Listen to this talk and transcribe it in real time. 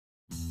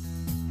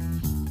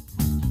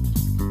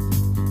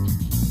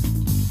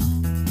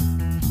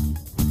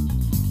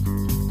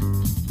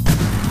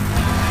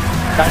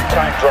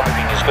time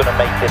driving is going to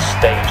make this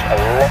stage a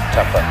lot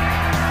tougher.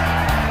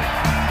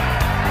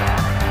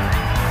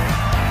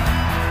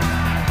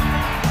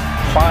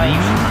 5,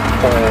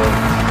 4,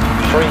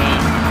 3,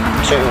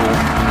 2,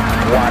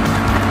 1,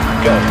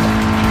 go.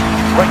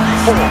 Right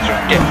 4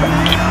 through dip,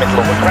 keep middle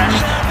over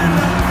crest.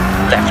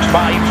 Left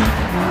 5,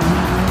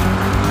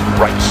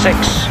 right 6,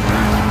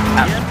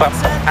 and bump,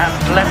 and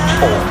left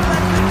 4,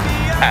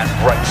 and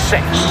right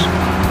 6.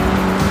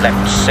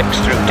 Left 6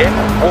 through dip,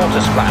 water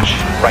splash,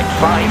 right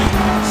 5,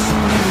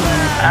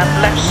 and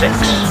left 6,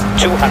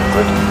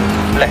 200,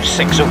 left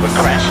 6 over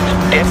crest,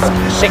 dip,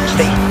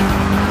 60,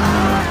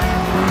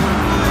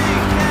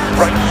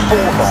 right 4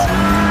 long,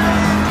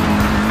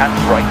 and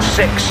right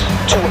 6,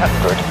 200,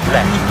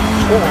 left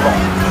 4 long,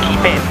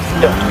 keep in,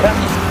 don't cut,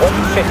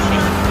 150,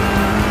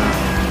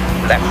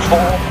 left 4,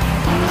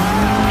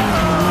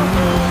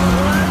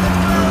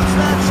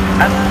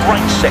 and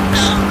right 6,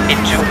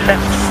 into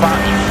left 5,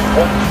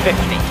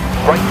 150,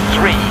 right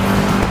 3,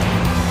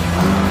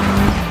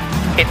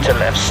 into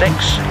left 6,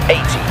 80,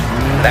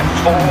 left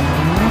 4,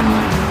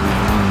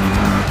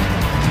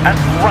 and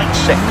right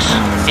 6,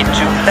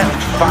 into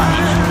left 5,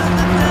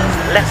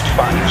 left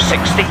 5,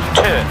 60,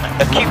 turn,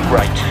 acute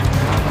right,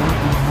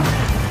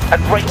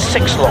 and right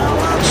 6 long,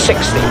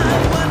 60,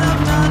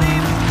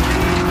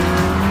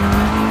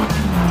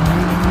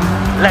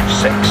 left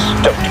 6,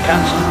 don't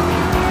cut,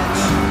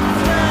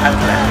 and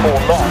left 4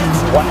 long,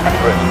 100,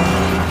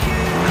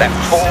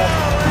 left 4,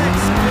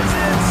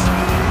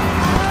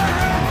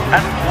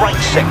 and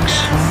right 6,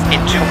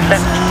 into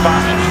left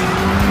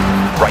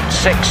 5, right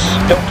 6,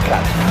 don't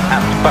cut,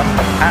 and bump,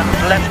 and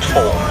left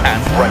 4,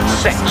 and right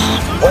 6,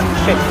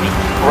 150,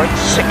 right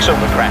 6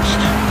 over crest,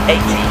 80,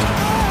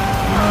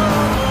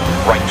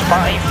 right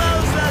 5,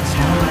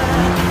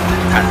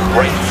 and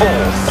right 4,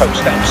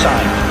 post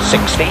outside,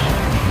 60,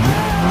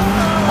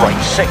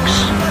 right 6,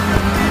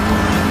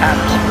 and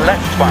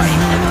left 5,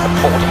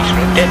 40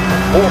 through dip,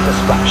 water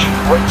splash,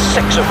 right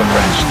 6 over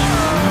crest,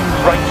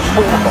 right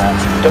 4 long,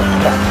 don't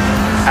cut,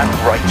 and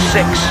right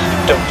 6,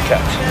 don't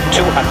cut,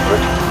 200,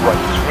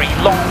 right 3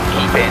 long,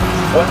 keep in,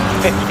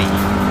 150,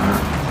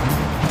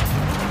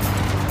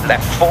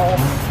 left 4,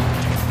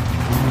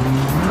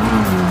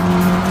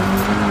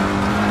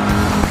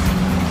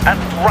 and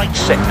right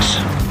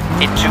 6,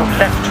 into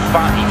left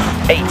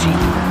 5, 80,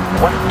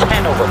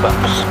 110 over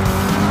bumps.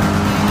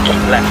 Keep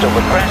left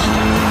over crest,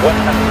 100,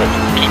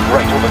 keep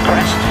right over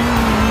crest,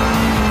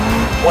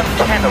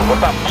 110 over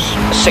bumps,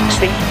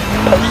 60,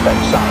 post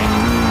outside,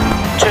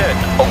 turn,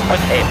 open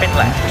hairpin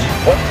left,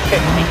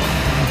 150,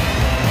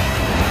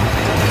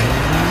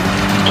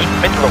 keep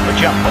middle over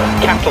jumper,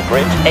 cattle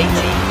grid, 80,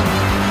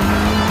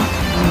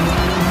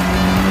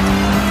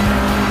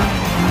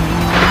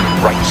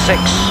 right 6,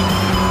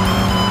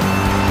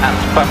 and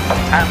bump,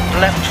 and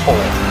left 4,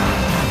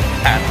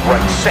 and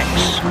right 6,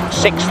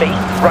 60,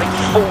 right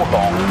 4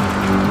 long,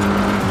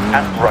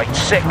 and right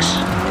 6,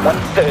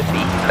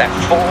 130, left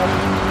 4,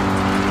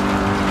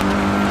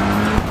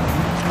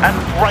 and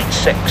right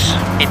 6,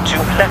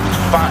 into left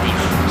 5,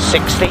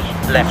 60,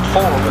 left 4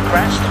 over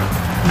crest,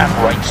 and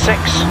right 6,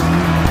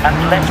 and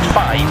left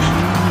 5,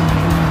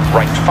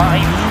 right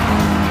 5,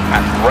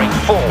 and right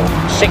 4,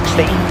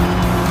 60,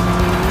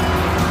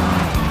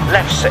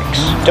 left 6,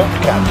 don't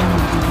cut,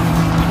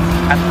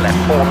 and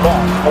left 4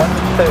 long,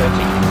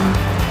 130,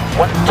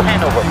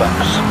 110 over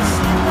bumps.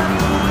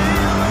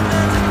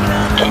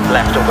 Keep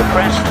left over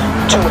crest,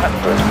 200,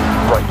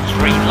 right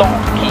 3 long,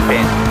 keep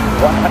in,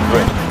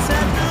 100.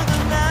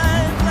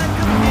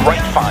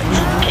 Right 5,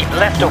 keep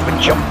left open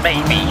jump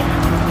maybe.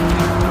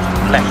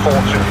 Left 4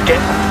 through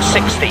dip,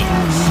 60.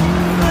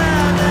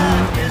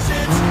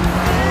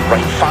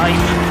 Right 5,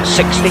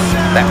 60,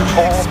 left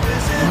 4.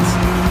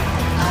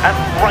 And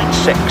right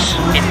 6,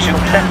 into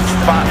left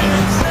 5.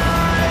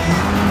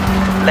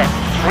 Left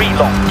 3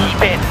 long,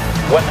 keep in,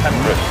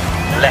 100,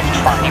 left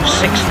 5,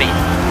 60,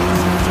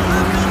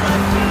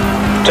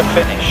 to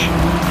finish.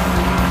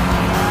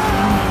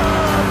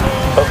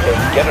 Okay,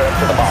 get her up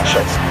to the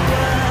marshal.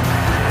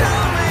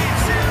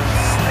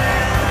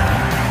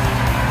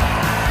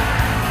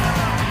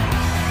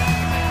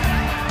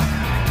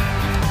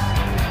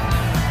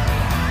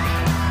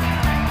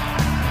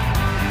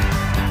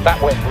 That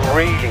went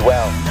really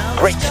well.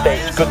 Great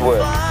stage, good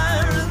work.